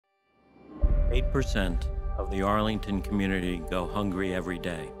8% of the Arlington community go hungry every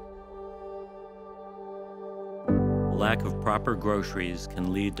day. The lack of proper groceries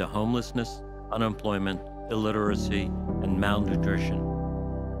can lead to homelessness, unemployment, illiteracy, and malnutrition.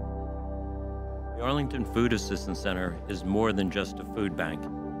 The Arlington Food Assistance Center is more than just a food bank.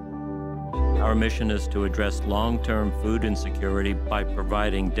 Our mission is to address long-term food insecurity by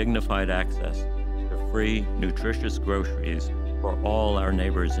providing dignified access to free, nutritious groceries for all our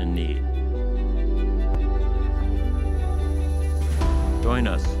neighbors in need. Join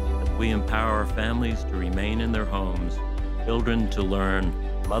us as we empower families to remain in their homes, children to learn,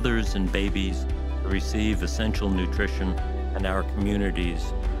 mothers and babies to receive essential nutrition, and our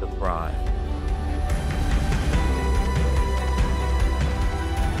communities to thrive.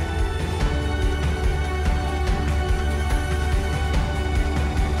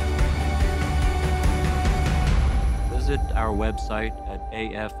 Visit our website at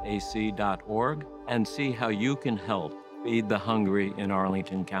afac.org and see how you can help feed the hungry in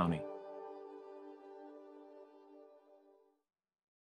Arlington County.